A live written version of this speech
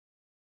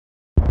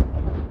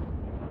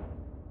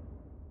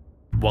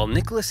While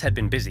Nicholas had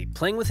been busy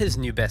playing with his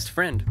new best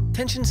friend,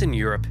 tensions in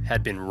Europe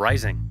had been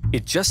rising.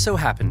 It just so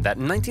happened that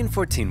in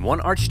 1914,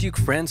 one Archduke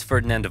Franz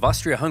Ferdinand of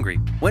Austria-Hungary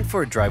went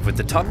for a drive with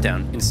the top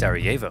down in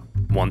Sarajevo.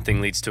 One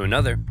thing leads to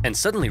another, and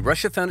suddenly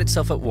Russia found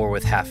itself at war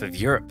with half of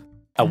Europe.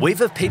 A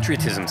wave of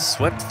patriotism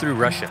swept through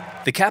Russia.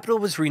 The capital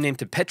was renamed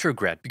to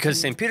Petrograd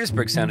because St.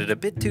 Petersburg sounded a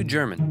bit too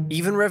German.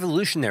 Even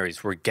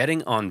revolutionaries were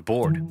getting on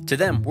board. To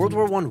them, World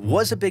War I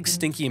was a big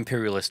stinky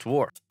imperialist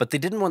war, but they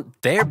didn't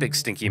want their big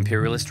stinky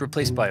imperialist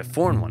replaced by a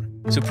foreign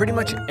one. So pretty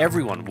much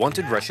everyone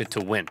wanted Russia to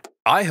win.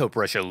 I hope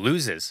Russia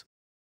loses.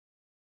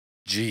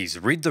 Geez,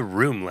 read the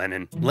room,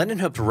 Lenin. Lenin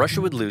hoped Russia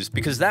would lose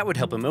because that would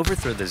help him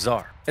overthrow the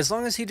Tsar. As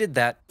long as he did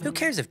that, who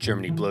cares if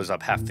Germany blows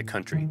up half the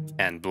country?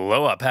 And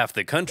blow up half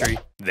the country,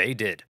 they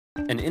did.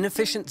 An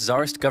inefficient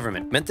Tsarist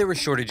government meant there were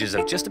shortages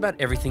of just about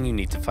everything you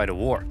need to fight a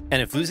war. And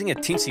if losing a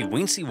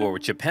teensy-weensy war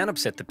with Japan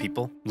upset the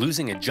people,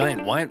 losing a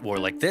giant Wyatt war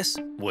like this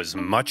was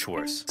much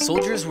worse.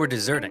 Soldiers were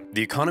deserting,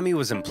 the economy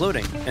was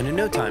imploding, and in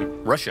no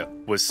time, Russia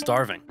was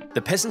starving.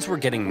 The peasants were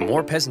getting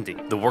more peasanty,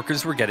 the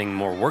workers were getting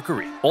more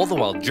workery, all the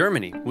while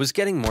Germany was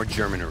getting more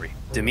Germanery.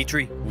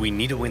 Dmitri, we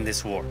need to win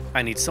this war.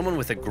 I need someone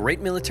with a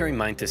great military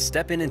mind to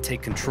step in and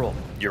take control.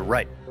 You're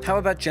right. How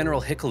about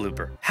General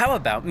Hickenlooper? How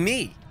about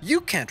me?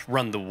 You can't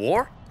run the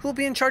war. Who'll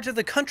be in charge of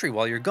the country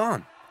while you're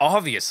gone?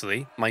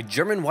 Obviously, my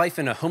German wife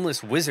and a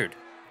homeless wizard.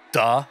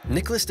 Duh.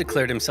 Nicholas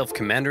declared himself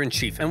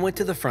commander-in-chief and went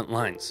to the front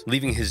lines,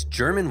 leaving his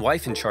German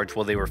wife in charge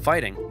while they were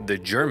fighting the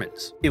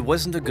Germans. It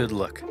wasn't a good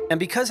look. And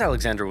because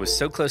Alexander was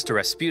so close to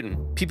Rasputin,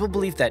 people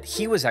believed that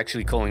he was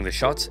actually calling the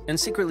shots and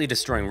secretly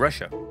destroying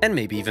Russia, and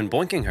maybe even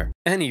boinking her.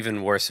 An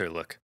even worser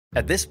look.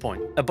 At this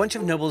point, a bunch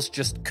of nobles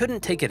just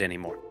couldn't take it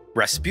anymore.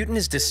 Rasputin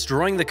is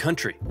destroying the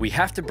country. We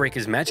have to break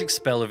his magic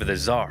spell over the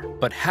Tsar.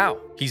 But how?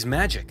 He's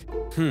magic.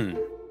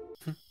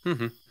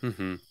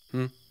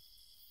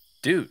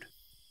 Dude.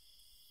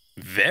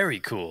 Very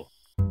cool.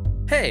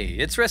 Hey,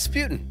 it's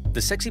Rasputin.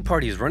 The sexy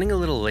party is running a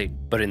little late,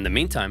 but in the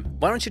meantime,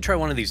 why don't you try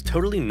one of these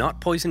totally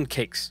not poisoned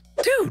cakes?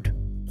 Dude,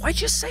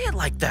 why'd you say it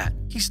like that?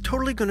 He's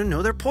totally gonna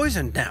know they're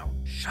poisoned now.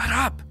 Shut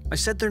up. I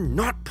said they're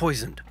not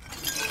poisoned.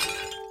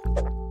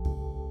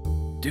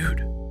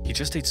 Dude, he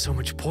just ate so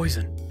much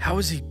poison. How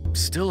is he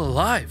still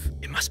alive?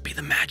 It must be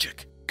the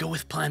magic. Go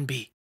with plan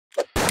B.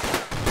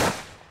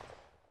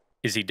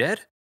 Is he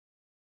dead?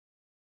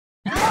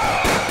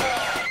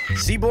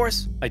 See,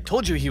 Boris? I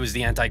told you he was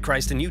the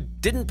Antichrist and you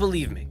didn't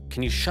believe me.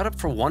 Can you shut up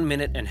for 1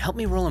 minute and help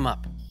me roll him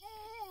up?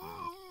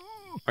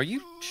 Are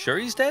you sure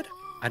he's dead?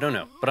 I don't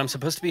know, but I'm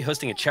supposed to be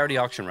hosting a charity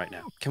auction right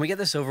now. Can we get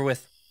this over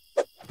with?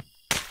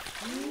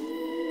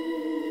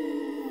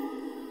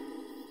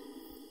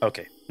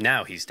 Okay,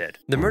 now he's dead.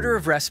 The murder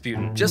of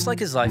Rasputin, just like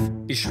his life,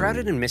 is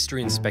shrouded in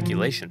mystery and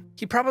speculation.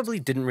 He probably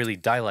didn't really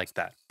die like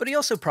that, but he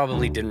also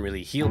probably didn't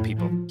really heal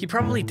people. He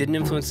probably didn't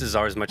influence the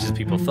Tsar as much as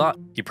people thought.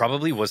 He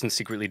probably wasn't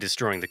secretly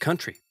destroying the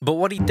country. But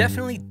what he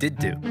definitely did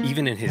do,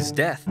 even in his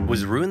death,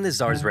 was ruin the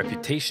Tsar's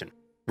reputation.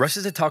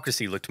 Russia's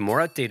autocracy looked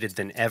more outdated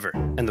than ever,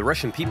 and the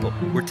Russian people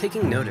were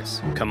taking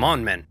notice. Come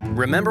on, men.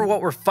 Remember what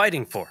we're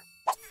fighting for.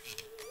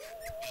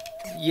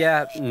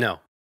 Yeah, no.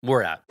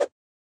 We're out.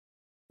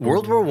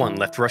 World War I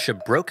left Russia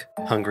broke,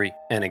 hungry,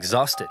 and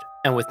exhausted.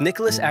 And with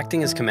Nicholas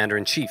acting as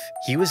commander-in-chief,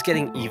 he was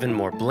getting even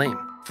more blame.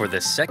 For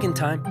the second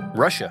time,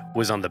 Russia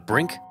was on the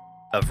brink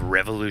of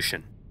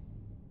revolution.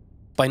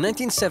 By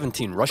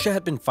 1917, Russia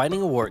had been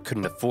fighting a war it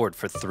couldn't afford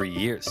for 3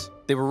 years.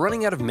 They were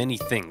running out of many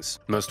things,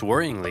 most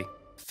worryingly,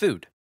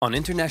 food. On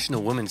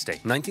International Women's Day,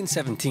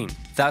 1917,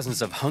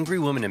 thousands of hungry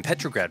women in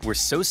Petrograd were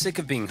so sick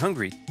of being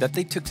hungry that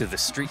they took to the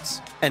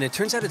streets. And it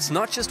turns out it's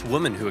not just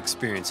women who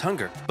experience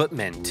hunger, but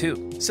men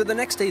too. So the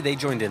next day they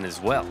joined in as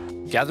well.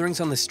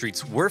 Gatherings on the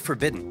streets were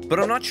forbidden, but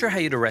I'm not sure how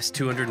you'd arrest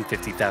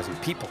 250,000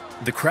 people.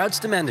 The crowds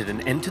demanded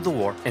an end to the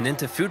war, an end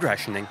to food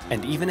rationing,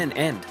 and even an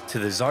end to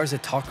the Tsar's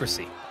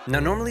autocracy. Now,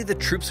 normally the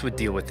troops would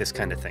deal with this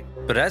kind of thing,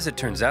 but as it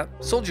turns out,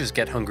 soldiers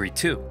get hungry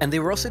too, and they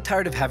were also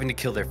tired of having to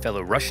kill their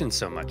fellow Russians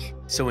so much.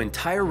 So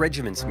entire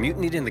regiments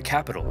mutinied in the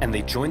capital, and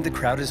they joined the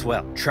crowd as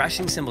well,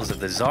 trashing symbols of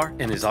the Tsar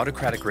and his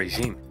autocratic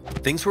regime.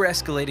 Things were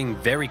escalating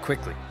very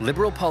quickly.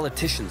 Liberal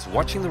politicians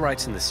watching the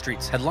riots in the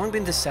streets had long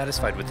been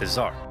dissatisfied with the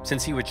Tsar,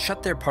 since he would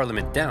shut their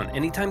parliament down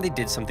anytime they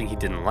did something he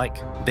didn't like.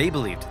 They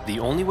believed the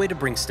only way to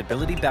bring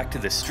stability back to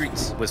the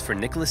streets was for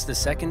Nicholas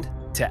II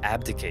to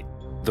abdicate.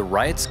 The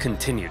riots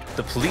continued.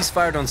 The police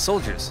fired on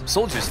soldiers.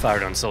 Soldiers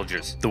fired on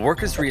soldiers. The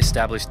workers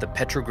re-established the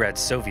Petrograd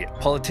Soviet.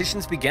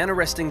 Politicians began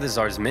arresting the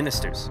Tsar's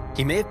ministers.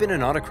 He may have been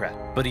an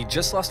autocrat, but he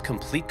just lost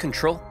complete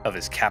control of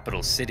his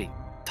capital city.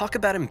 Talk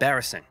about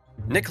embarrassing.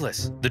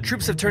 Nicholas, the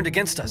troops have turned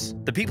against us.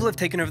 The people have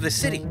taken over the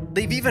city.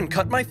 They've even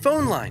cut my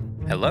phone line.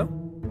 Hello?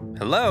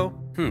 Hello?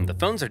 The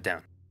phones are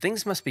down.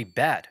 Things must be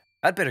bad.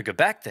 I'd better go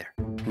back there.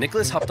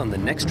 Nicholas hopped on the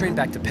next train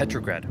back to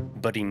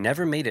Petrograd, but he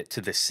never made it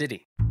to the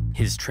city.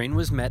 His train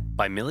was met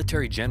by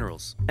military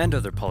generals and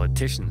other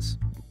politicians.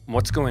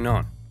 What's going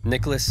on?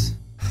 Nicholas,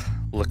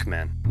 look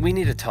man, we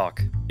need to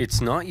talk. It's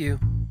not you,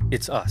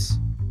 it's us.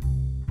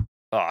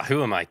 Aw,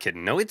 who am I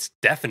kidding? No, it's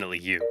definitely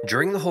you.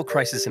 During the whole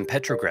crisis in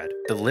Petrograd,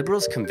 the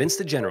liberals convinced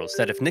the generals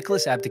that if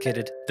Nicholas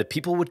abdicated, the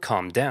people would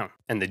calm down,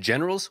 and the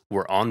generals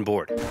were on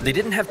board. They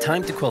didn't have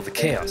time to quell the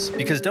chaos,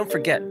 because don't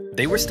forget,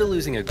 they were still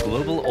losing a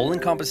global,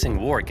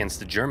 all-encompassing war against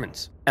the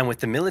Germans. And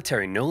with the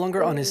military no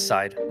longer on his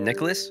side,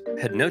 Nicholas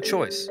had no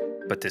choice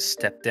but to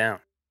step down.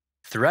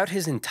 Throughout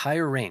his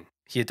entire reign,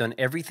 he had done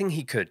everything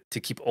he could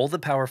to keep all the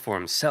power for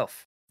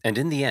himself, and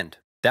in the end,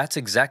 that's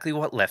exactly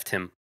what left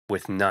him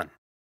with none.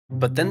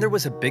 But then there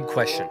was a big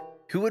question.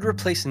 Who would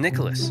replace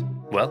Nicholas?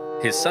 Well,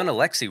 his son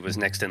Alexei was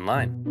next in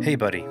line. Hey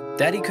buddy,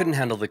 Daddy couldn't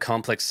handle the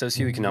complex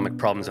socioeconomic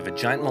problems of a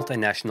giant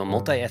multinational,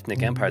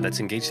 multi-ethnic empire that's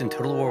engaged in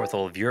total war with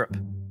all of Europe.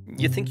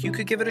 You think you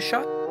could give it a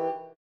shot?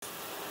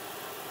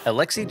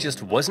 Alexei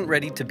just wasn't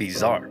ready to be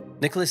Tsar.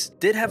 Nicholas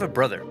did have a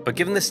brother, but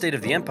given the state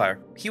of the empire,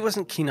 he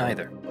wasn't keen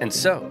either. And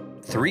so,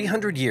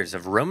 300 years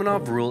of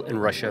Romanov rule in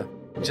Russia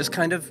just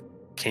kind of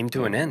came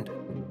to an end.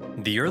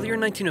 The earlier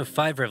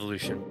 1905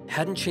 revolution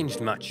hadn't changed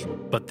much,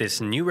 but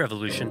this new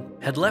revolution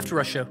had left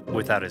Russia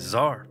without a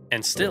Tsar.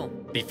 And still,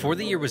 before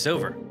the year was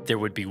over, there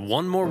would be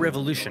one more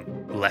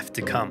revolution left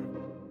to come.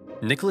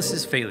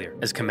 Nicholas's failure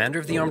as commander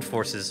of the armed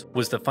forces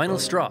was the final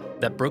straw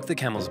that broke the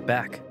camel's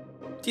back.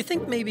 Do you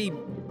think maybe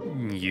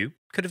you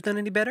could have done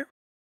any better?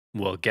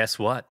 Well, guess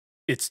what?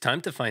 It's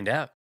time to find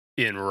out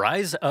in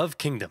Rise of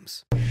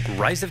Kingdoms.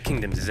 Rise of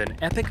Kingdoms is an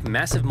epic,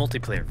 massive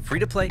multiplayer,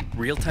 free-to-play,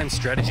 real-time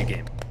strategy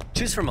game.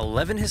 Choose from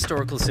 11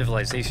 historical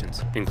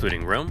civilizations,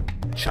 including Rome,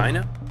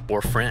 China,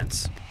 or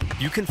France.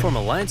 You can form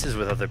alliances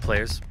with other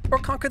players, or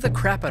conquer the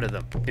crap out of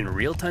them in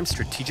real-time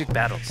strategic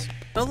battles.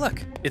 Oh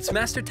look, it's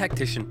Master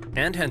Tactician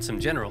and Handsome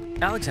General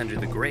Alexander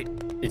the Great.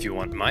 If you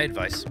want my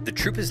advice, the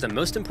troop is the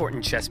most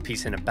important chess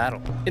piece in a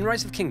battle. In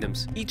Rise of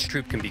Kingdoms, each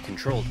troop can be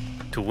controlled.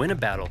 To win a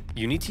battle,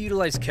 you need to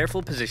utilize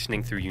careful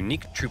positioning through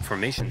unique troop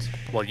formations,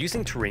 while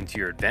using terrain to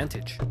your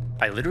advantage.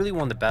 I literally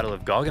won the Battle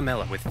of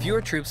Gaugamela with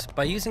fewer troops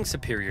by using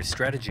superior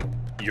strategy.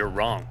 You're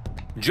wrong.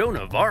 Joan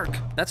of Arc!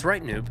 That's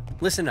right, noob.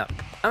 Listen up.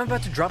 I'm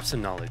about to drop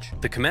some knowledge.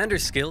 The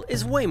commander's skill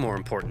is way more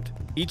important.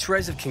 Each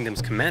Rise of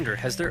Kingdoms commander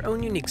has their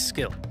own unique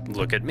skill.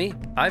 Look at me.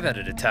 I've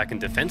added attack and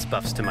defense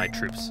buffs to my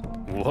troops.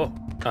 Whoa.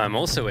 I'm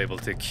also able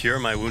to cure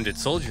my wounded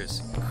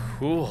soldiers.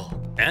 Cool.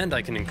 And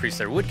I can increase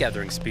their wood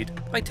gathering speed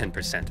by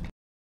 10%.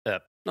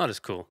 Not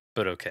as cool,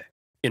 but okay.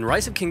 In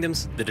Rise of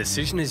Kingdoms, the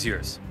decision is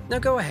yours. Now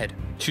go ahead,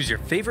 choose your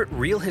favorite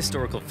real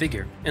historical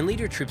figure and lead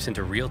your troops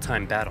into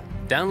real-time battle.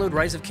 Download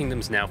Rise of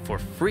Kingdoms now for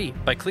free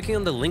by clicking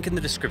on the link in the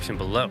description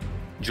below.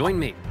 Join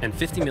me and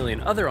 50 million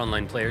other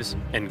online players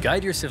and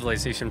guide your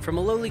civilization from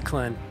a lowly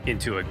clan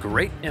into a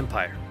great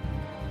empire.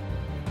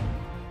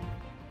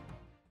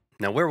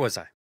 Now where was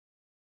I?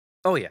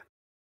 Oh yeah,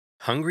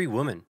 hungry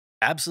woman,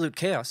 absolute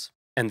chaos,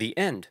 and the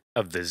end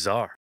of the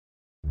Tsar.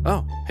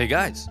 Oh, hey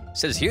guys,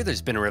 says here there's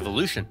been a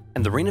revolution,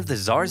 and the reign of the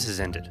Tsars has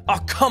ended.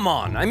 Oh, come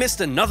on, I missed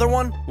another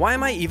one? Why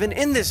am I even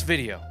in this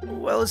video?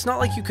 Well, it's not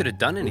like you could have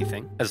done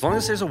anything. As long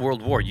as there's a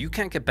world war, you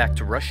can't get back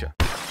to Russia.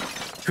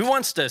 Who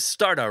wants to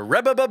start a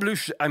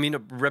revolution?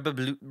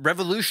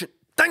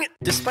 Dang it!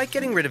 Despite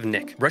getting rid of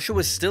Nick, Russia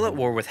was still at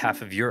war with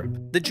half of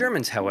Europe. The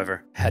Germans,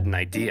 however, had an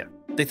idea.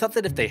 They thought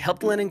that if they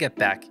helped Lenin get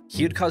back,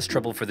 he would cause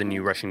trouble for the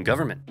new Russian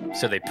government.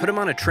 So they put him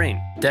on a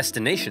train.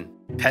 Destination,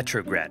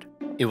 Petrograd.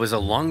 It was a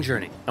long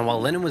journey, and while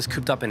Lenin was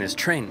cooped up in his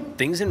train,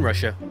 things in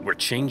Russia were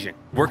changing.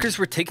 Workers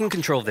were taking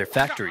control of their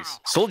factories.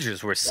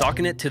 Soldiers were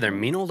socking it to their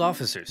mean old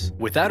officers.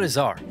 Without a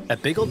Tsar, a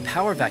big old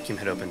power vacuum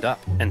had opened up,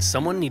 and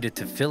someone needed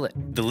to fill it.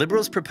 The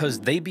liberals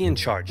proposed they be in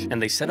charge,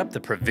 and they set up the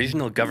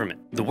provisional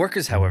government. The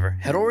workers, however,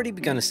 had already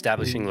begun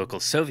establishing local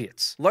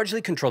Soviets,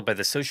 largely controlled by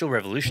the social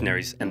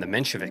revolutionaries and the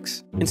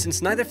Mensheviks. And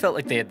since neither felt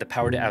like they had the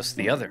power to oust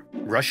the other,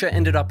 Russia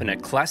ended up in a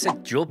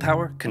classic dual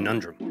power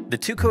conundrum. The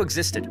two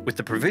coexisted, with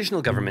the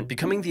provisional government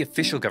becoming the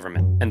official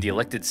government, and the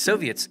elected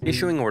Soviets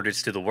issuing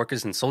orders to the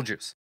workers and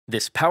soldiers.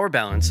 This power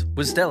balance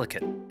was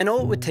delicate, and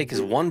all it would take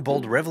is one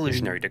bold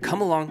revolutionary to come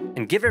along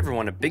and give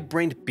everyone a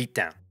big-brained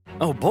beatdown.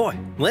 Oh boy,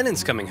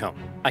 Lenin's coming home.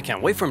 I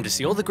can't wait for him to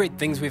see all the great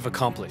things we've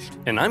accomplished,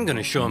 and I'm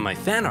gonna show him my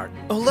fan art.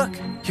 Oh look,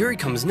 here he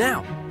comes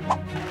now.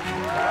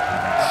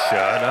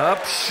 Shut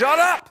up, shut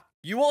up!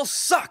 You all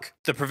suck!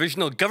 The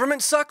provisional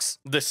government sucks,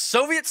 the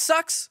Soviet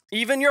sucks,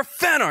 even your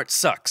fan art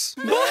sucks!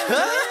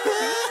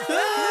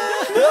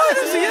 Why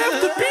does he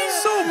have to be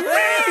so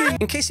mean?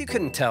 In case you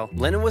couldn't tell,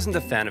 Lenin wasn't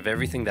a fan of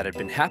everything that had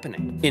been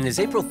happening. In his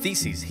April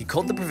theses, he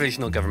called the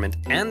provisional government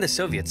and the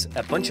Soviets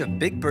a bunch of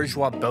big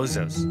bourgeois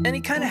bozos. And he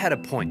kinda had a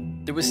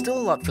point. There was still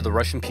a lot for the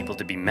Russian people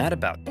to be mad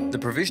about. The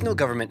provisional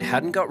government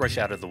hadn't got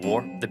Russia out of the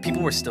war, the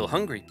people were still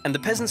hungry, and the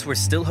peasants were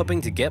still hoping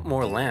to get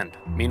more land.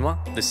 Meanwhile,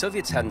 the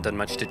Soviets hadn't done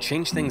much to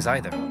change things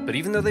either. But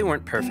even though they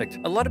weren't perfect,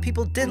 a lot of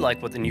people did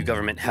like what the new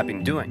government had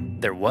been doing.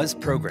 There was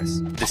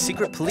progress. The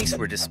secret police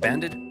were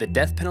disbanded, the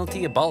death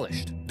penalty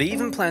abolished. They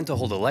even planned to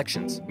hold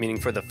elections, meaning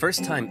for the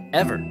first time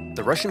ever,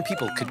 the Russian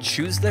people could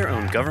choose their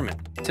own government.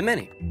 To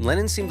many,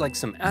 Lenin seemed like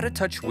some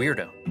out-of-touch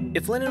weirdo.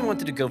 If Lenin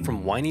wanted to go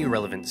from whiny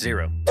irrelevant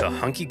zero to a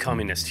hunky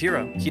communist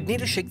hero, he'd need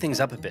to shake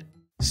things up a bit.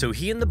 So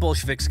he and the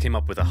Bolsheviks came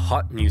up with a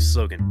hot new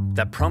slogan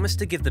that promised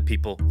to give the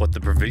people what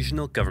the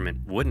provisional government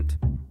wouldn't.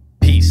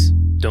 Peace.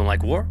 Don't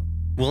like war?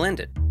 We'll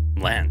end it.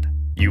 Land.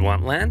 You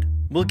want land?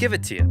 We'll give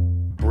it to you.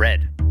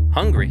 Bread.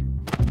 Hungry?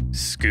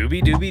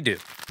 Scooby-Dooby-Doo.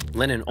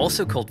 Lenin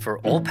also called for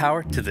all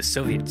power to the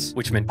Soviets,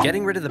 which meant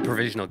getting rid of the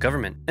provisional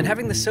government and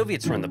having the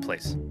Soviets run the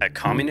place. A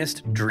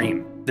communist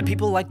dream. The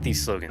people liked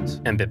these slogans,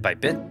 and bit by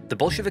bit, the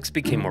Bolsheviks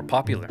became more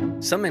popular.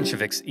 Some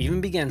Mensheviks even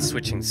began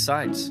switching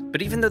sides.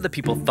 But even though the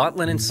people thought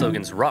Lenin's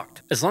slogans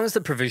rocked, as long as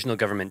the provisional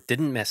government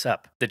didn't mess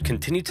up, they'd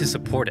continue to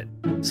support it.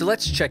 So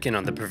let's check in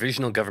on the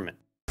provisional government.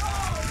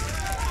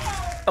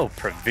 Oh,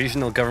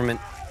 provisional government,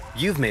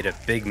 you've made a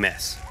big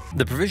mess.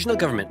 The provisional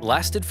government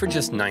lasted for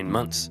just 9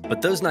 months, but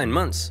those 9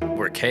 months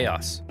were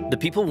chaos. The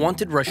people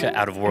wanted Russia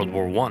out of World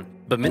War I,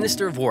 but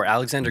Minister of War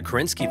Alexander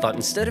Kerensky thought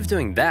instead of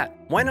doing that,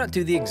 why not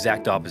do the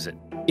exact opposite?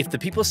 If the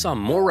people saw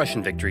more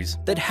Russian victories,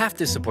 they'd have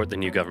to support the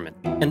new government,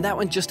 and that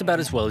went just about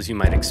as well as you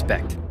might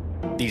expect.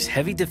 These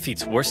heavy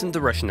defeats worsened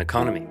the Russian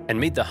economy and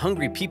made the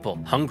hungry people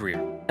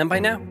hungrier. And by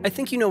now, I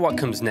think you know what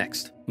comes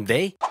next.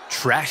 They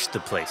trashed the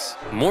place.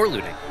 More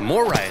looting,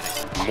 more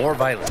rioting, more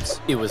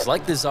violence. It was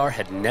like the Tsar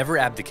had never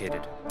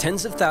abdicated.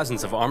 Tens of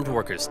thousands of armed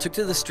workers took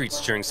to the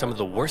streets during some of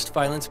the worst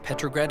violence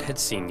Petrograd had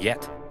seen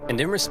yet. And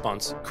in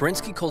response,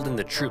 Kerensky called in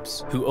the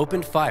troops, who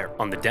opened fire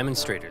on the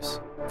demonstrators.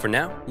 For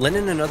now,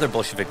 Lenin and other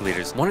Bolshevik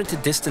leaders wanted to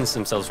distance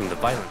themselves from the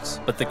violence,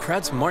 but the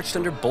crowds marched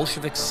under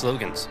Bolshevik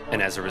slogans,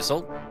 and as a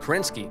result,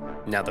 Kerensky,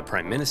 now the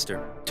prime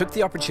minister, took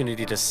the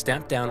opportunity to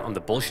stamp down on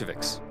the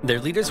Bolsheviks. Their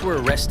leaders were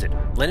arrested,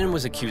 Lenin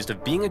was accused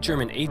of being a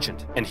German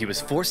agent, and he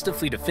was forced to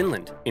flee to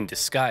Finland in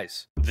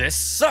disguise. This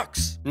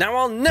sucks! Now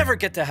I'll never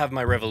get to have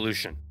my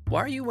revolution!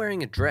 Why are you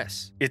wearing a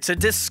dress? It's a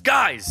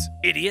disguise,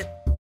 idiot!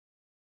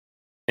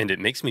 And it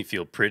makes me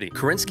feel pretty.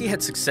 Kerensky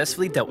had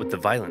successfully dealt with the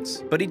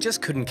violence, but he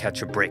just couldn't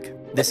catch a break.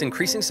 This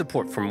increasing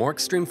support for more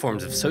extreme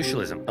forms of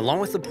socialism, along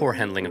with the poor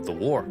handling of the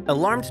war,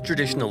 alarmed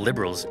traditional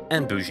liberals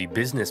and bougie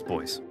business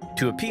boys.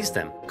 To appease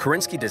them,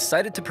 Kerensky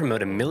decided to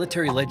promote a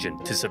military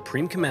legend to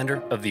Supreme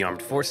Commander of the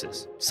Armed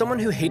Forces, someone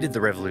who hated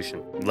the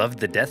revolution, loved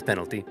the death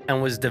penalty,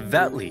 and was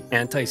devoutly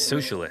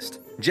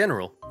anti-socialist,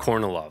 General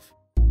Kornilov.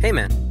 Hey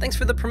man, thanks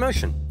for the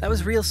promotion. That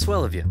was real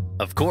swell of you.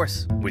 Of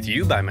course, with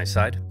you by my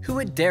side, who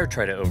would dare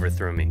try to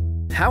overthrow me?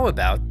 How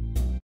about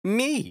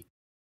me?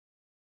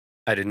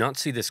 I did not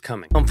see this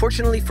coming.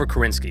 Unfortunately for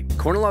Kerensky,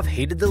 Kornilov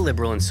hated the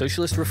liberal and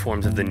socialist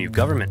reforms of the new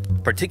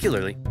government,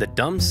 particularly the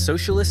dumb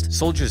socialist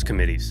soldiers'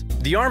 committees.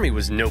 The army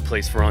was no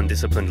place for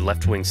undisciplined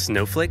left-wing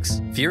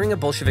snowflakes. Fearing a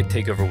Bolshevik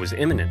takeover was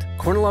imminent,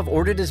 Kornilov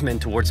ordered his men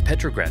towards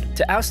Petrograd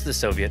to oust the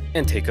Soviet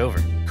and take over.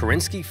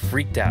 Kerensky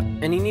freaked out,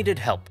 and he needed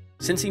help.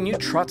 Since he knew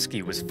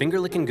Trotsky was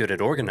finger-licking good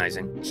at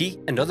organizing, he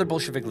and other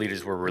Bolshevik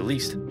leaders were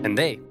released, and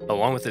they,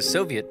 along with the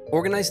Soviet,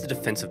 organized the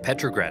defense of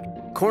Petrograd.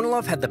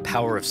 Kornilov had the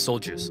power of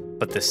soldiers,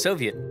 but the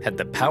Soviet had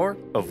the power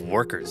of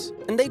workers.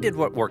 And they did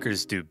what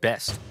workers do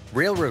best.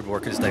 Railroad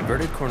workers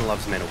diverted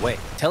Kornilov's men away.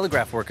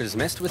 Telegraph workers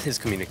messed with his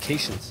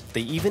communications.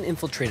 They even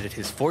infiltrated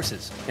his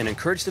forces and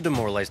encouraged the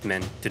demoralized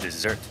men to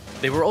desert.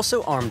 They were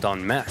also armed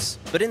en masse,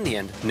 but in the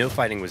end, no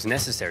fighting was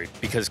necessary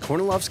because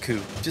Kornilov's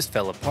coup just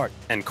fell apart,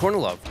 and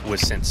Kornilov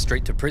was sent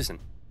straight to prison.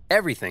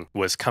 Everything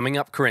was coming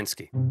up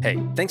Kerensky.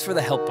 Hey, thanks for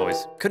the help,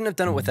 boys. Couldn't have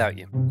done it without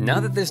you. Now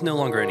that there's no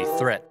longer any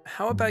threat,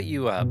 how about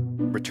you,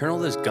 return all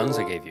those guns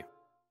I gave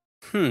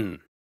you?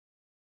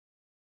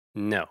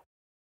 No.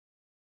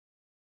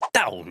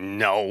 Oh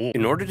no!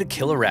 In order to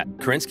kill a rat,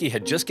 Kerensky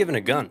had just given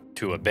a gun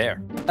to a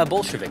bear. A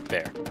Bolshevik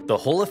bear. The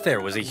whole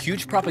affair was a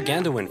huge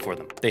propaganda win for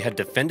them. They had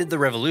defended the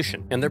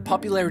revolution, and their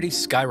popularity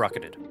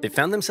skyrocketed. They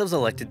found themselves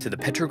elected to the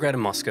Petrograd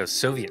and Moscow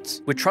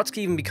Soviets, with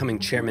Trotsky even becoming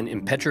chairman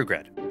in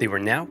Petrograd. They were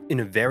now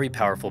in a very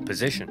powerful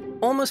position.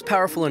 Almost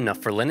powerful enough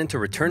for Lenin to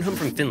return home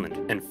from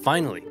Finland and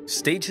finally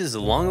stage his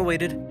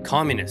long-awaited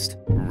communist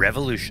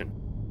revolution.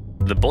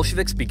 The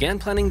Bolsheviks began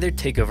planning their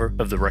takeover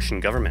of the Russian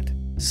government.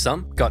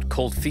 Some got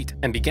cold feet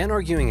and began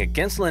arguing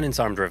against Lenin's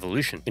armed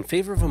revolution in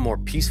favor of a more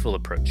peaceful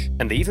approach,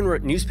 and they even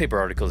wrote newspaper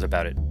articles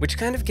about it, which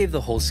kind of gave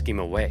the whole scheme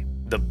away.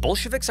 The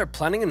Bolsheviks are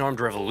planning an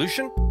armed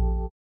revolution?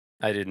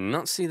 I did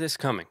not see this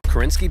coming.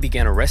 Kerensky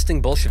began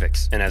arresting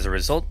Bolsheviks, and as a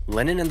result,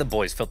 Lenin and the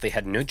boys felt they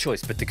had no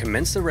choice but to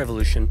commence the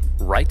revolution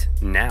right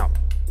now.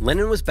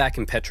 Lenin was back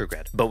in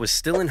Petrograd, but was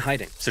still in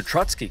hiding, so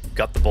Trotsky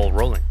got the ball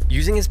rolling,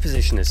 using his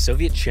position as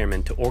Soviet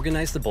chairman to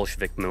organize the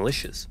Bolshevik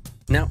militias.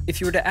 Now, if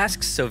you were to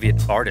ask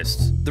Soviet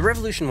artists, the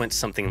revolution went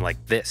something like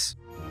this.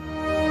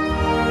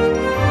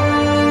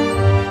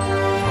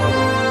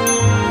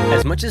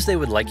 As much as they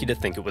would like you to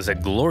think it was a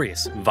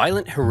glorious,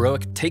 violent,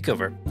 heroic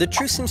takeover, the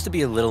truth seems to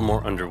be a little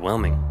more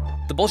underwhelming.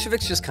 The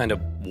Bolsheviks just kind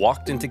of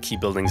walked into key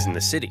buildings in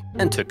the city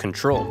and took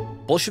control.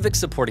 Bolshevik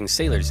supporting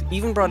sailors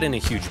even brought in a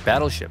huge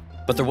battleship,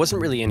 but there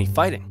wasn't really any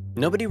fighting.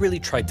 Nobody really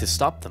tried to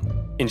stop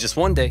them. In just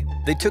one day,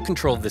 they took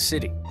control of the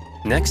city.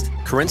 Next,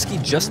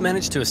 Kerensky just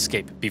managed to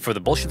escape before the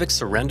Bolsheviks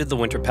surrounded the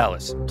Winter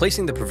Palace,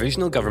 placing the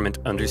provisional government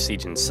under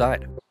siege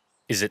inside.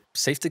 Is it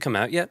safe to come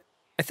out yet?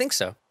 I think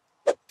so.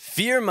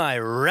 Fear my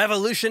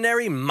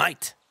revolutionary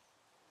might!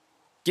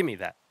 Gimme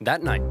that.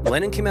 That night,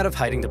 Lenin came out of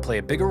hiding to play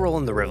a bigger role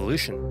in the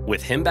revolution.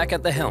 With him back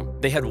at the helm,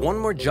 they had one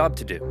more job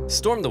to do: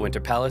 storm the Winter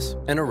Palace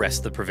and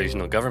arrest the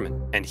provisional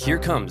government. And here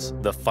comes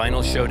the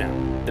final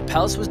showdown. The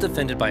palace was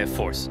defended by a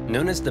force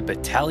known as the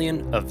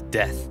Battalion of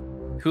Death,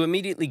 who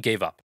immediately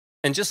gave up.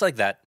 And just like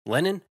that,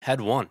 Lenin had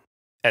won.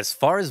 As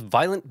far as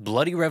violent,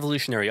 bloody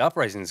revolutionary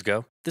uprisings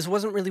go, this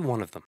wasn't really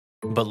one of them.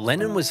 But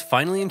Lenin was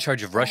finally in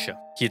charge of Russia.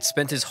 He had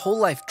spent his whole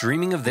life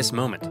dreaming of this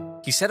moment.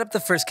 He set up the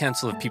first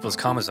Council of People's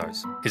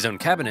Commissars, his own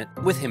cabinet,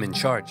 with him in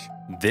charge.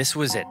 This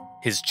was it,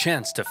 his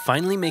chance to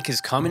finally make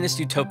his communist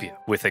utopia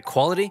with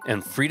equality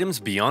and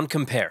freedoms beyond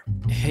compare.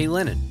 Hey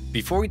Lenin,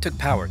 before we took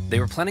power, they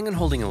were planning on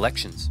holding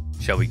elections.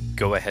 Shall we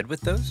go ahead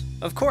with those?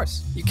 Of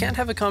course. You can't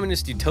have a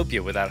communist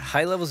utopia without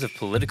high levels of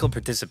political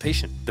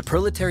participation. The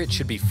proletariat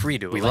should be free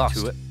to elect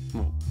who it.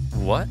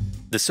 What?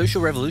 The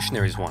social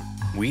revolutionaries won.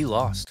 We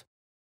lost.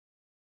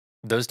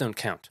 Those don't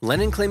count.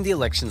 Lenin claimed the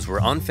elections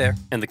were unfair,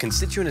 and the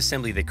Constituent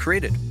Assembly they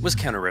created was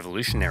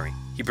counter-revolutionary.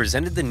 He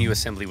presented the new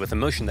assembly with a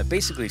motion that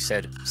basically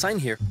said, sign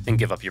here and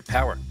give up your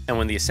power. And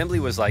when the assembly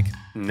was like,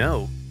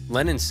 no,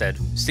 Lenin said,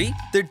 see,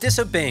 they're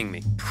disobeying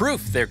me.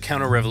 Proof they're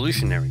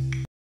counter-revolutionary.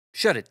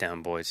 Shut it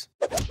down, boys.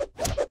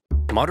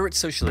 Moderate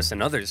socialists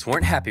and others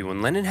weren't happy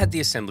when Lenin had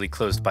the assembly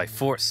closed by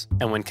force,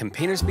 and when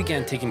campaigners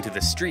began taking to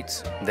the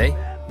streets, they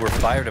were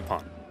fired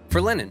upon.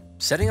 For Lenin,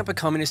 setting up a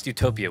communist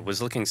utopia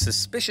was looking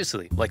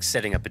suspiciously like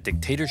setting up a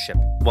dictatorship.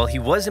 While he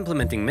was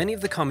implementing many of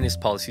the communist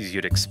policies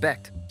you'd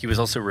expect, he was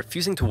also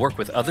refusing to work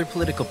with other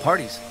political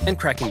parties and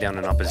cracking down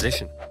on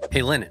opposition.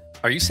 Hey Lenin,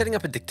 are you setting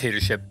up a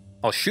dictatorship?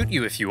 I'll shoot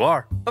you if you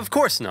are. Of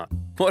course not.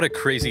 What a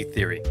crazy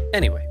theory.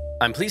 Anyway,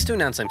 I'm pleased to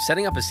announce I'm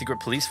setting up a secret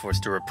police force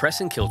to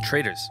repress and kill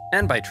traitors.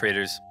 And by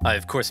traitors, I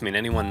of course mean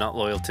anyone not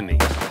loyal to me.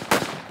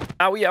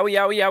 Owie, owie,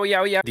 owie, owie,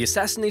 owie. The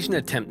assassination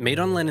attempt made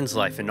on Lenin's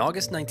life in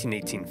August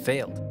 1918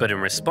 failed, but in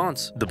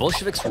response, the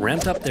Bolsheviks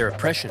ramped up their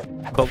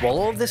oppression. But while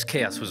all of this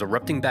chaos was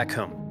erupting back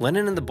home,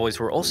 Lenin and the boys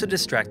were also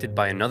distracted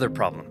by another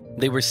problem.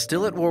 They were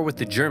still at war with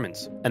the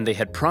Germans, and they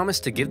had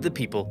promised to give the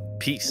people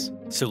peace.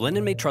 So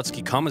Lenin made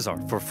Trotsky Commissar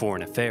for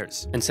Foreign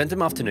Affairs, and sent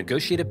him off to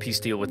negotiate a peace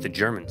deal with the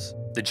Germans.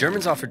 The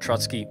Germans offered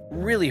Trotsky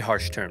really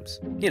harsh terms,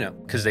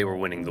 because they were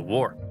winning the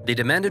war. They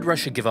demanded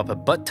Russia give up a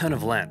butt-ton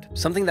of land,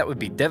 something that would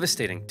be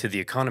devastating to the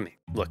economy.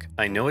 Look,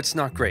 I know it's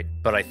not great,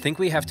 but I think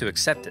we have to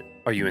accept it.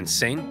 Are you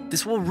insane?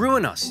 This will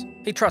ruin us.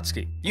 Hey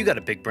Trotsky, you got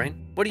a big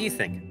brain. What do you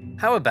think?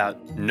 How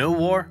about no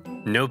war,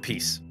 no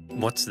peace?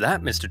 What's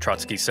that, Mr.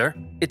 Trotsky, sir?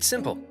 It's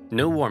simple.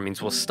 No war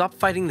means we'll stop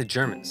fighting the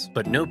Germans,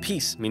 but no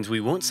peace means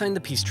we won't sign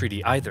the peace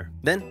treaty either.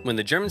 Then, when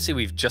the Germans say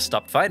we've just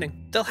stopped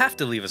fighting, they'll have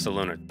to leave us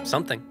alone or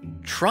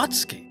something.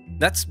 Trotsky,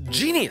 that's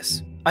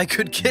genius! I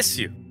could kiss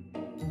you.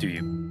 Do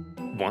you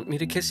want me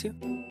to kiss you?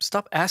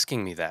 Stop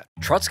asking me that.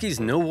 Trotsky's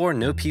no war,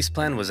 no peace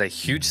plan was a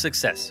huge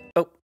success.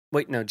 Oh,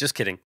 wait, no, just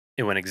kidding.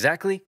 It went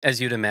exactly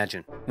as you'd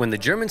imagine. When the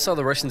Germans saw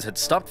the Russians had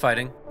stopped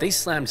fighting, they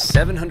slammed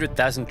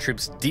 700,000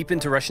 troops deep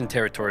into Russian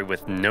territory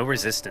with no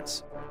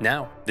resistance.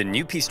 Now, the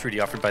new peace treaty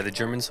offered by the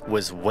Germans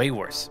was way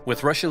worse,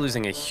 with Russia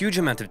losing a huge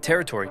amount of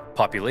territory,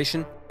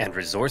 population, and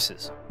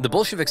resources. The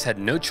Bolsheviks had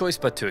no choice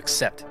but to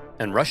accept,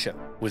 and Russia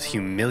was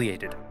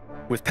humiliated.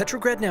 With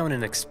Petrograd now in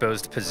an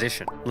exposed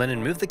position,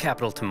 Lenin moved the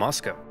capital to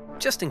Moscow,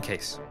 just in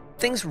case.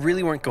 Things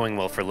really weren't going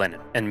well for Lenin,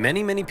 and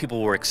many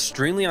people were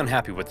extremely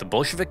unhappy with the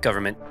Bolshevik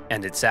government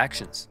and its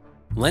actions.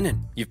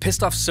 Lenin, you've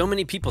pissed off so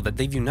many people that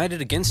they've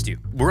united against you.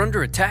 We're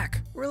under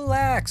attack.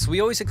 Relax, we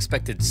always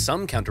expected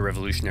some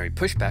counter-revolutionary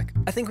pushback.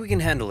 I think we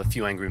can handle a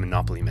few angry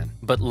monopoly men.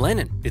 But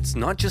Lenin, it's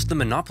not just the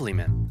monopoly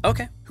men.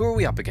 Okay, who are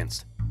we up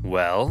against?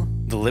 Well,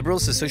 the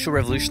liberals, the social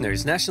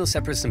revolutionaries, national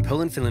separatists in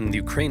Poland, Finland, and the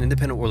Ukraine,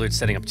 independent warlords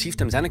setting up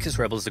chiefdoms, anarchist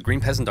rebels, the Green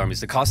Peasant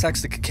Armies, the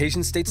Cossacks, the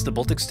Caucasian states, the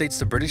Baltic states,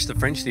 the British, the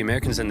French, the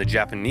Americans, and the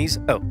Japanese.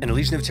 Oh, and a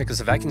legion of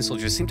Czechoslovakian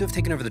soldiers seem to have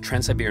taken over the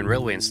Trans-Siberian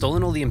Railway and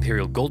stolen all the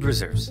imperial gold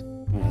reserves.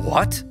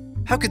 What?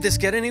 How could this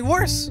get any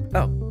worse?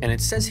 Oh, and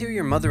it says here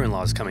your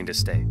mother-in-law is coming to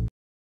stay.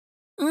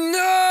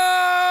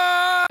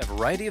 No! A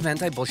variety of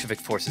anti-Bolshevik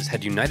forces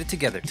had united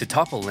together to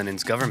topple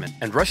Lenin's government,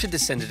 and Russia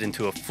descended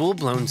into a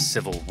full-blown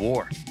civil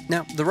war.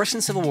 Now, the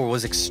Russian Civil War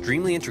was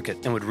extremely intricate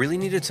and would really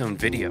need its own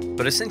video,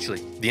 but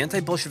essentially, the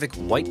anti-Bolshevik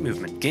white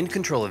movement gained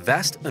control of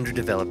vast,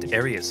 underdeveloped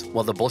areas,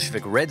 while the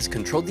Bolshevik Reds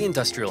controlled the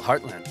industrial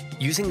heartland.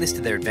 Using this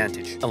to their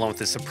advantage, along with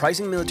the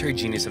surprising military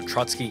genius of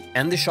Trotsky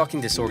and the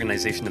shocking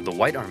disorganization of the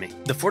White Army,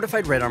 the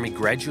fortified Red Army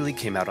gradually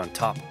came out on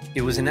top.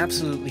 It was an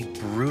absolutely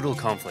brutal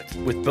conflict,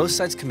 with both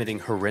sides committing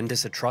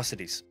horrendous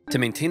atrocities. To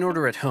maintain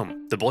order at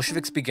home, the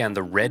Bolsheviks began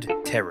the Red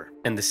Terror,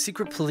 and the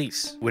secret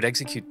police would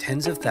execute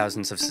tens of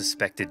thousands of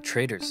suspected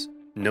traitors.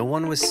 No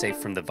one was safe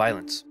from the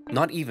violence,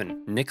 not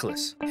even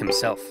Nicholas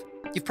himself.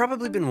 You've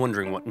probably been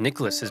wondering what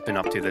Nicholas has been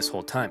up to this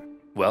whole time.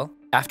 Well,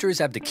 after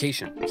his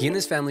abdication, he and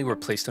his family were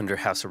placed under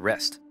house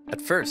arrest.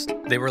 At first,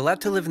 they were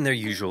allowed to live in their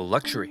usual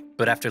luxury,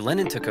 but after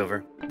Lenin took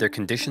over, their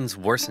conditions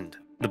worsened.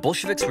 The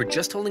Bolsheviks were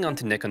just holding on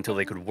to Nick until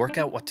they could work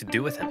out what to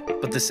do with him,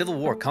 but the Civil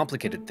War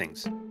complicated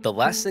things. The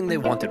last thing they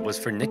wanted was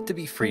for Nick to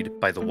be freed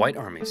by the White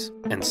Armies,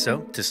 and so,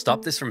 to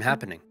stop this from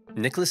happening,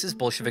 Nicholas's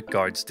Bolshevik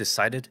guards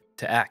decided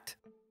to act.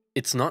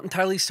 It's not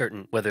entirely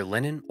certain whether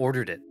Lenin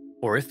ordered it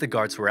or if the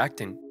guards were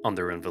acting on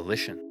their own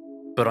volition.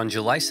 But on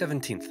July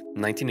 17th,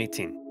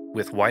 1918,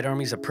 with White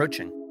armies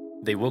approaching,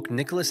 they woke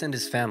Nicholas and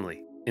his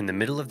family in the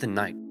middle of the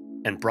night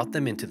and brought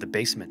them into the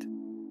basement.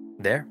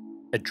 There,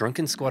 a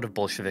drunken squad of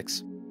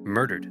Bolsheviks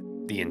murdered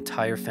the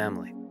entire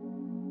family.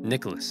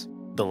 Nicholas,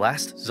 the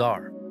last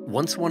Tsar,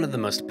 once one of the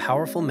most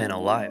powerful men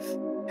alive,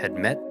 had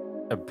met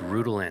a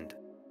brutal end.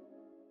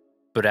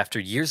 But after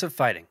years of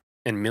fighting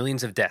and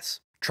millions of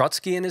deaths,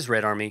 Trotsky and his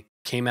Red Army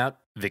came out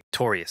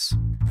victorious.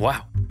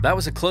 Wow, that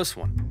was a close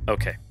one.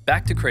 Okay,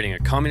 back to creating a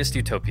communist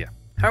utopia.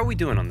 How are we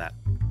doing on that?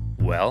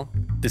 Well,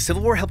 the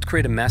Civil War helped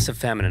create a massive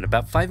famine and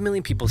about 5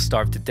 million people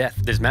starved to death.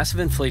 There's massive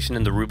inflation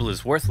and the ruble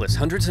is worthless.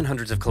 Hundreds and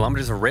hundreds of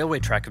kilometers of railway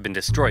track have been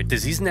destroyed.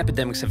 Disease and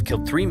epidemics have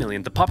killed 3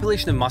 million. The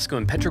population of Moscow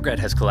and Petrograd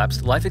has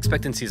collapsed. Life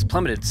expectancy has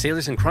plummeted.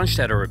 Sailors in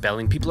Kronstadt are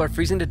rebelling. People are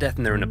freezing to death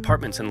in their own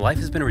apartments and life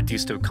has been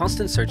reduced to a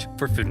constant search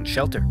for food and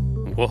shelter.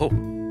 Whoa.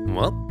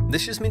 Well,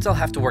 this just means I'll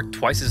have to work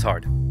twice as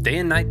hard, day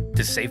and night,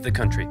 to save the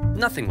country.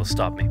 Nothing will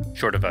stop me,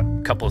 short of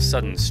a couple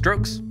sudden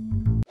strokes.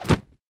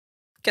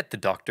 Get the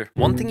doctor.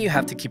 One thing you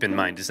have to keep in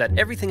mind is that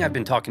everything I've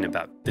been talking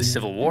about, the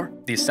Civil War,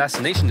 the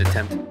assassination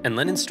attempt, and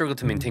Lenin's struggle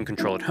to maintain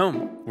control at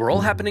home, were all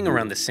happening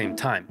around the same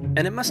time,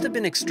 and it must have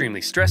been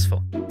extremely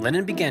stressful.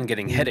 Lenin began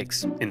getting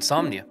headaches,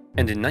 insomnia,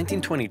 and in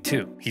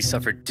 1922, he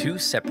suffered 2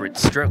 separate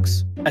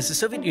strokes. As the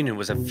Soviet Union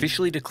was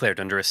officially declared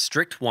under a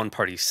strict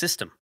one-party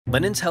system,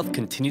 Lenin's health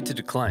continued to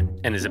decline,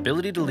 and his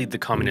ability to lead the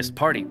Communist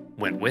Party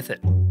went with it.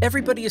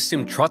 Everybody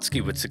assumed Trotsky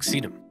would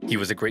succeed him. He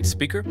was a great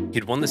speaker,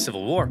 he'd won the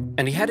Civil War,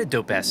 and he had a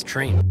dope-ass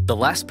train. The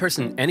last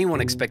person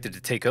anyone expected to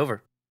take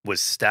over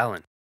was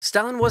Stalin.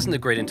 Stalin wasn't a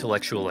great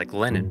intellectual like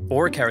Lenin,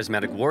 or a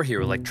charismatic war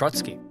hero like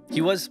Trotsky. He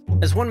was,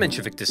 as one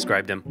Menshevik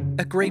described him,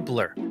 a gray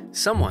blur.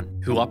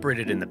 Someone who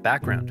operated in the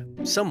background.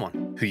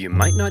 Someone who you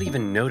might not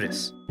even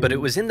notice. But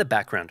it was in the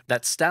background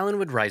that Stalin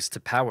would rise to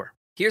power.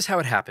 Here's how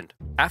it happened.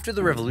 After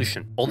the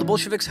revolution, all the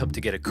Bolsheviks hoped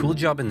to get a cool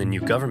job in the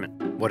new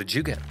government. What did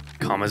you get?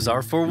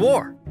 Commissar for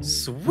War.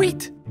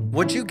 Sweet!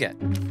 What'd you get?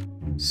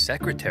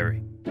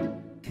 Secretary.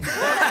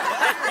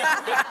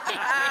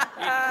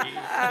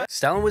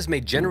 Stalin was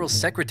made general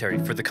secretary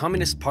for the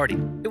Communist Party.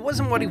 It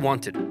wasn't what he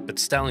wanted, but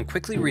Stalin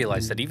quickly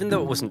realized that even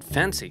though it wasn't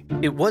fancy,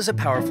 it was a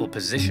powerful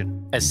position.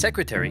 As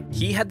secretary,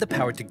 he had the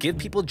power to give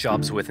people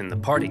jobs within the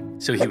party,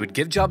 so he would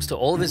give jobs to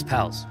all of his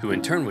pals, who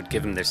in turn would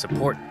give him their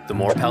support. The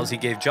more pals he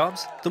gave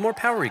jobs, the more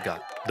power he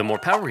got. The more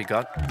power he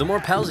got, the more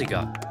pals he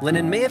got.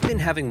 Lenin may have been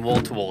having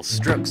wall-to-wall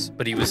strokes,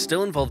 but he was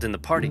still involved in the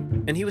party,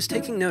 and he was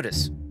taking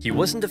notice. He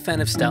wasn't a fan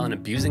of Stalin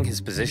abusing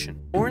his position,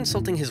 or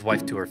insulting his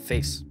wife to her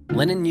face.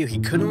 Lenin knew he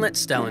couldn't let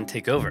Stalin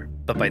take over,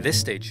 but by this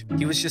stage,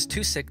 he was just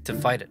too sick to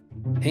fight it.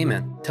 Hey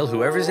man, tell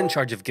whoever's in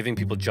charge of giving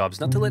people jobs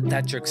not to let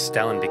that jerk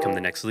Stalin become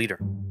the next leader.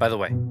 By the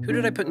way, who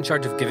did I put in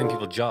charge of giving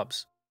people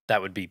jobs?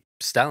 That would be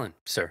Stalin,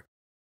 sir.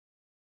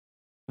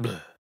 Blah.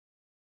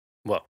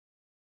 Whoa.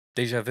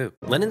 Deja vu.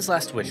 Lenin's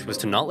last wish was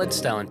to not let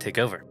Stalin take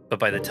over, but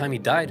by the time he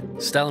died,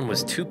 Stalin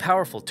was too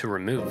powerful to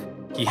remove.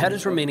 He had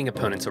his remaining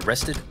opponents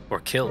arrested or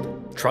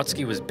killed.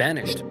 Trotsky was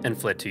banished and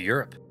fled to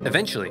Europe.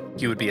 Eventually,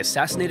 he would be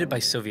assassinated by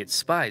Soviet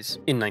spies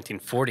in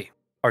 1940.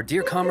 Our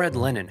dear comrade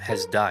Lenin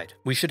has died.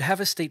 We should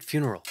have a state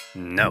funeral.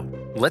 No.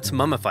 Let's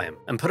mummify him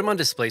and put him on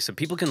display so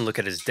people can look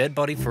at his dead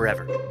body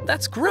forever.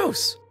 That's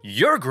gross.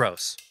 You're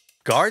gross.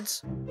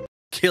 Guards,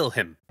 kill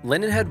him.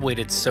 Lenin had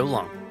waited so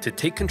long to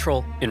take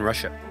control in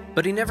Russia,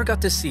 but he never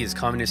got to see his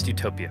communist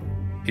utopia.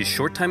 His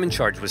short time in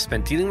charge was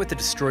spent dealing with the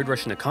destroyed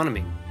Russian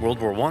economy,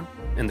 World War I,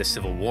 and the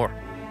Civil War.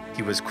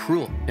 He was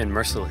cruel and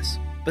merciless,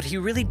 but he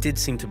really did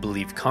seem to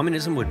believe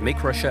communism would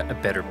make Russia a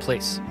better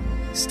place.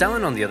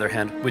 Stalin, on the other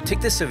hand, would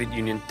take the Soviet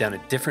Union down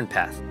a different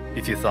path.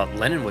 If you thought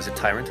Lenin was a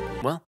tyrant,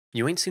 well,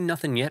 you ain't seen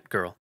nothing yet,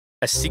 girl.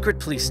 A secret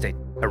police state,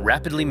 a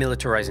rapidly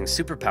militarizing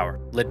superpower,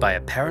 led by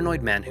a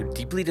paranoid man who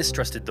deeply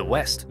distrusted the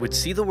West, would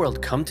see the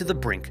world come to the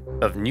brink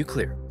of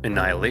nuclear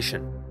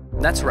annihilation.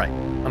 That's right,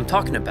 I'm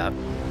talking about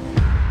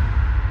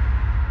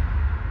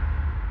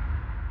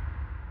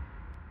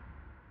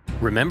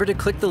Remember to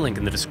click the link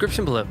in the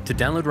description below to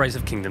download Rise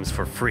of Kingdoms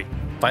for free.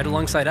 Fight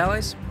alongside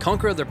allies,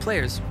 conquer other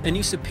players, and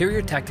use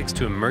superior tactics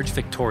to emerge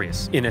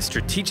victorious in a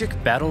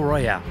strategic battle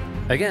royale.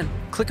 Again,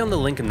 click on the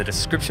link in the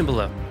description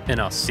below, and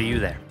I'll see you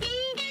there.